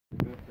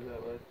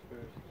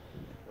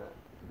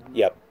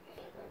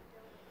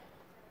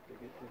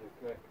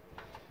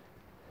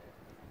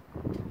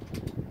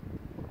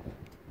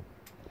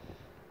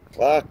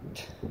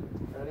Locked.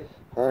 Ready?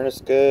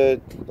 Harness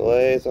good.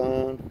 Belays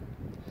on.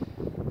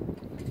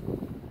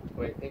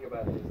 Wait, think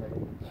about it a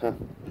second. Huh.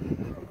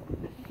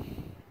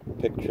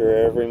 Picture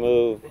every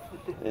move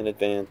in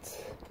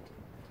advance.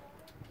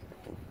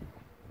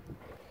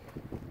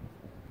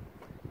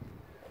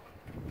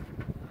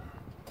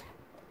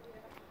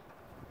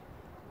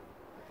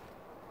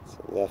 It's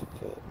a left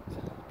foot.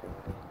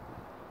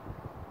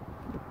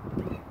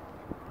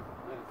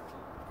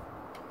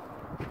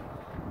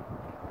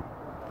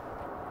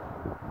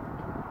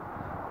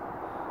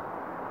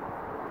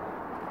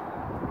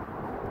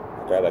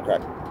 Grab that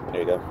crack.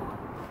 There you go.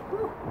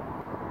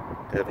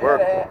 Good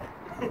work.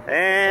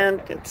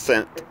 And get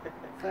sent.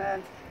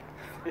 Sent.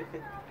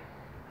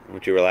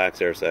 Won't you relax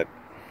there a sec?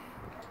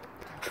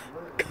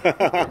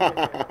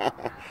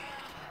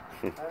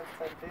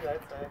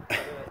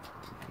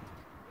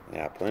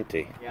 Yeah,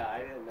 plenty. Yeah,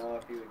 I didn't know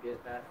if you would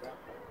get past that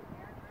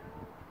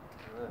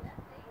point.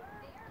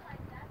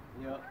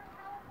 Yep.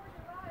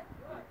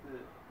 That's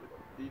it.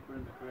 Deeper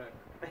in the crack.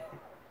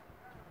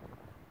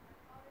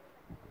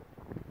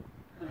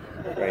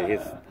 Right,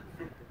 his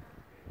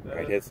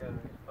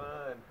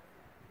Fun.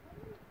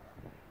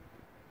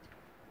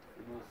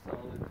 The most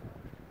solid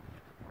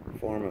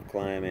form of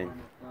climbing. form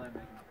of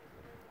climbing.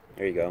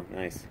 There you go.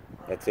 Nice.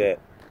 That's it.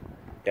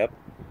 Yep.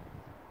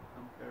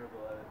 I'm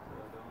terrible at it, so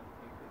I don't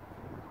think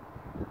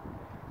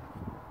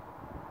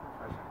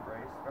I should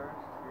brace first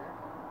here.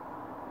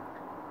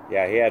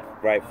 Yeah, he had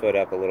right foot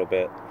up a little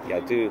bit. Yeah,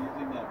 do.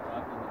 using that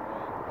rock on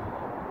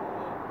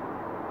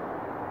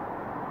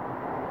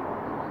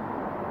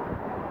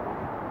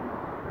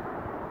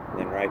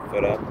the Then right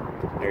foot up.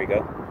 There you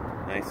go.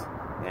 Nice.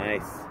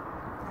 Nice.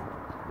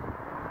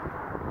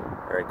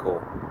 Very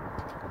cool.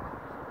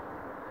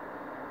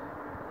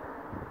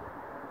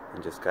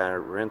 And just kind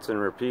of rinse and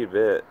repeat a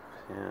bit.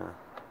 Yeah.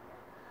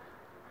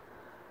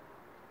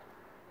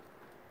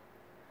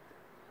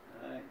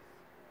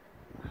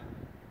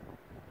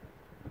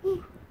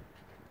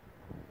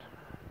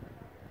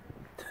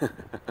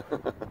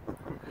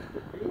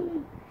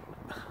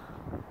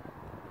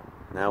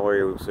 Now where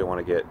you still want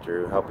to get,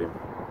 Drew? Help him.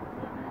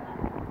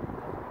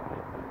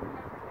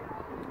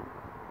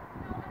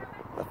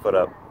 Left foot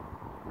up.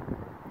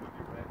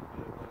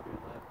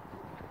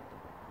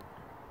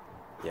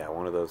 Yeah,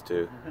 one of those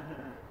two.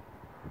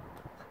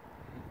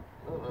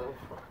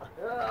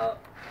 Oh,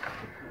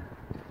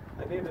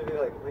 I need to be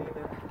like leaning.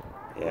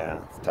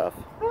 Yeah, it's tough.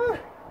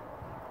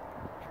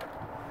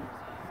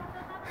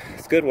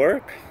 It's good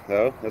work,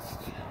 though.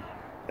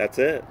 That's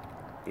it.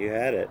 You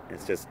had it.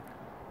 It's just.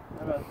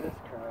 How about this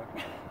crack?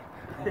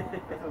 This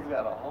has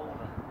got a hole in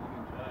it. You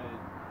can try it.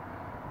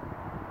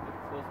 It's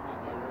supposed to be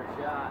harder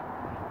shot.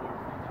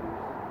 4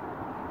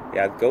 features.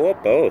 Yeah, go up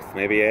both.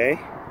 Maybe a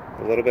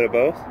little bit of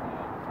both.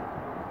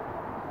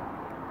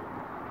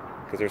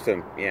 Because there's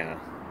some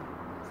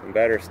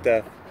better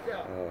stuff.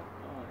 Oh.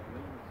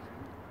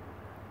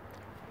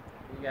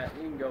 You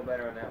can go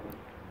better on that one.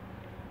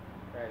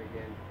 Try it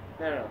again.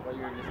 No, what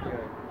you were just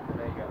doing.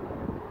 There you go.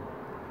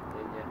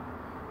 Didn't you?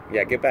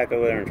 Yeah, get back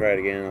over there and try it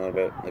again a little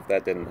bit. If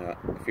that didn't help,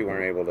 if you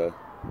weren't able to,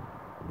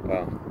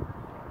 well,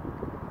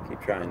 keep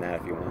trying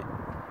that if you want.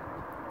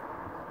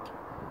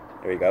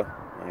 There you go.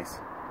 Nice.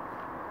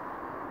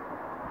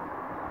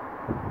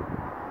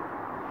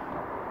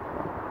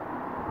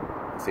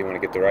 So you want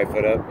to get the right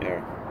foot up? There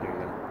you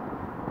go.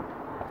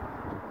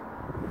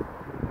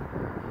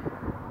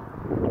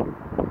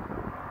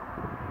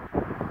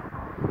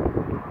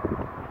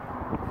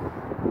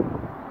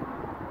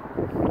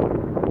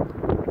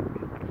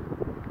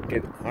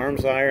 Get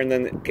arms higher, and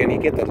then can you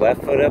get the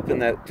left foot up in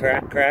that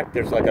crack?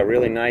 There's like a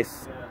really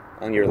nice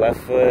on your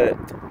left foot.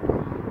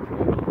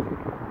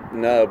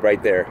 No,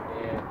 right there.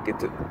 Yeah. Get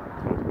to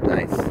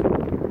nice.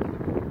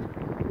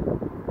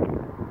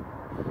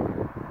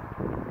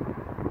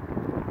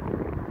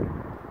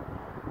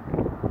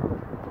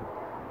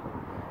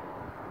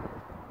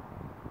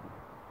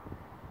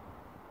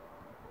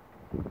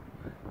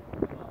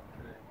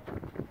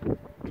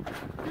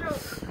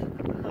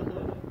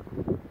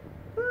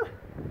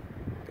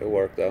 Good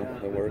work though. Yeah,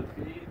 Good work. with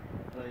the feet,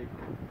 like, you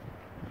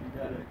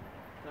gotta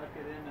tuck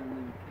it in and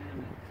then can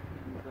it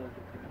inside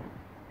the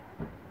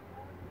crack.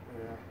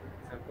 Yeah.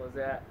 Simple as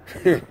that.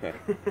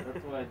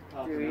 That's why it's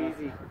popping Too up.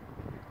 easy.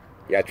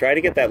 Yeah, try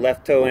to get that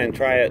left toe in.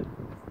 Try it.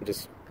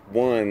 Just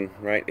one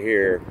right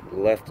here.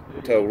 Left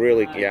toe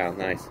really. Yeah,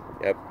 nice.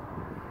 Yep.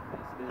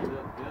 Stand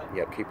up, yep.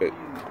 Yep. Keep it.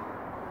 Easy.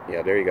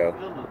 Yeah, there you go.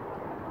 Come on.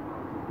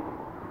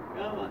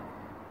 Come on.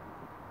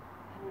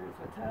 Where's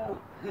my toe?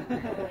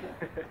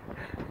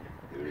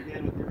 Do it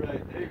again with your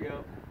right. There you go.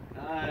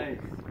 Nice.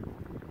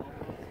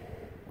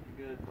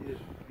 You gotta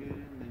get in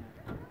there.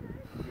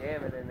 Jam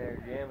it in there.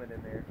 Jam it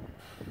in there.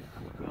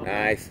 Come on.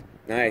 Nice.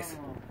 Nice.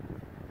 Come on.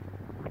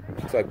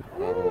 It's like.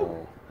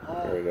 Oh,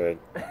 very good.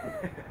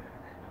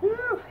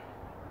 Woo!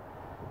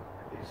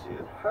 These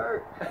shoes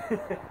hurt.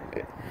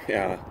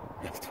 Yeah,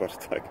 that's what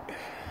it's like.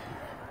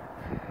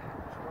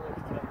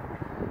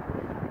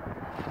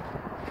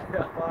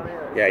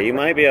 Yeah, you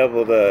might be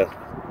able to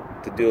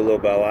to do a little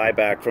bit of lie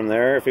back from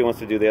there if he wants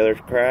to do the other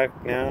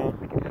crack now.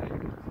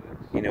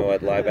 You know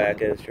what lie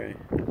back is, Trey?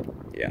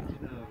 Yeah.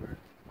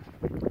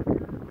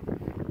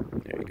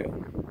 There you go.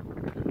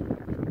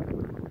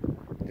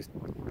 Just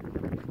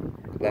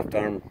left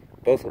arm,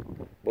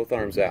 both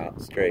arms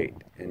out straight,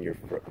 and your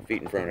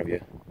feet in front of you.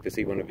 Does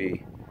he want to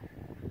be?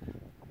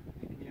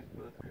 You can use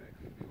both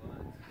cracks if you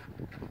want.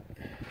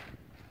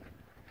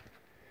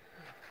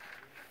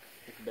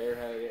 Just bear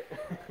hug it.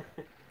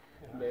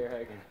 Bear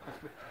hug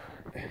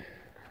it.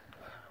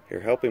 Here,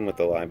 help him with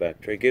the lie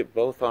back. Trey, get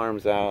both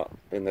arms out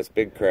in this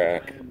big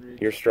crack.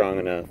 You're strong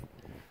enough.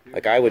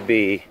 Like I would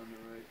be.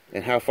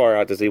 And how far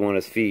out does he want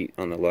his feet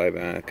on the lie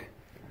back?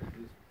 Just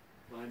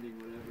finding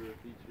whatever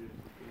features.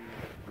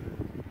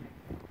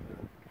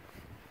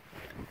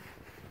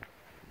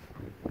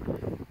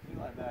 You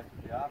lie back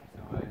the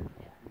opposite way.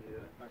 Yeah,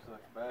 which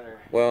looks better.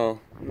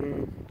 Well, Because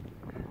then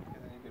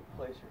you can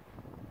place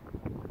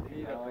your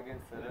feet up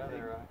against that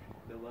other rock.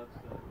 The left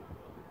side was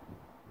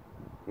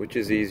which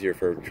is easier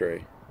for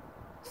Trey?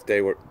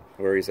 Stay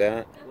where he's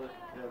at? yeah,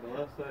 the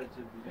left side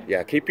should be.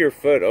 Yeah, keep your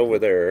foot over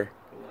there.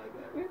 The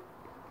lie back.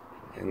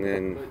 And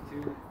then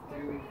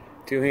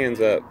Put two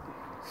hands up.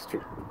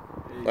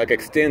 Like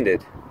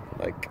extended.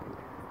 Like.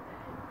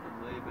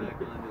 and lay back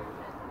onto the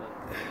left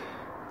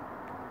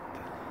side.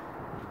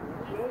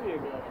 There you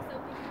go.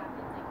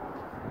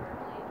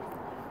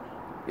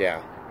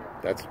 Yeah,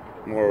 that's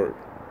more.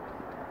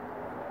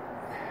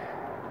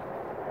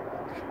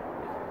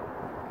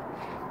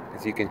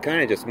 Because you can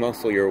kind of just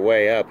muscle your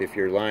way up if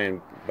you're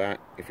lying back.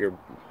 If you're.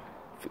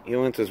 He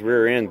wants his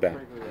rear end back.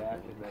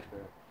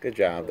 Good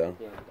job, though.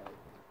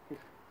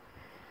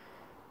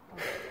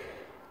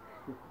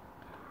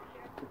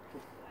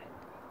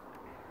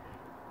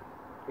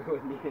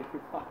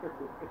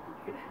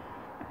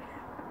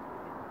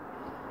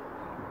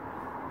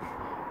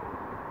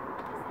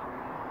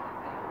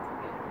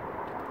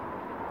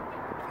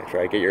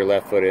 Try to get your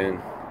left foot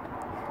in.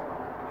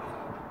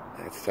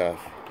 That's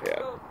tough.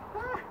 Yeah.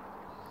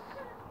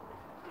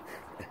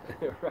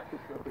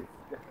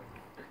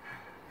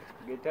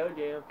 Good toe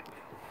jam.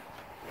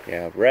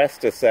 Yeah,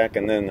 rest a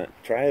second, then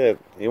try to.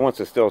 He wants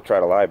to still try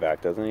to lie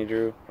back, doesn't he,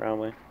 Drew?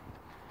 Probably.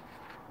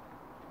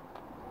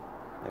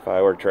 If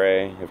I were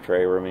Trey, if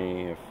Trey were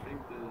me, if I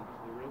think the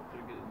ropes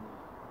are getting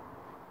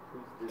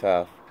twisted.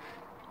 tough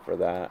for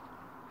that.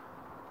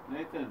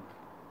 Nathan.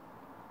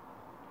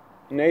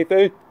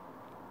 Nathan,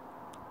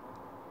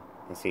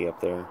 is he up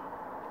there?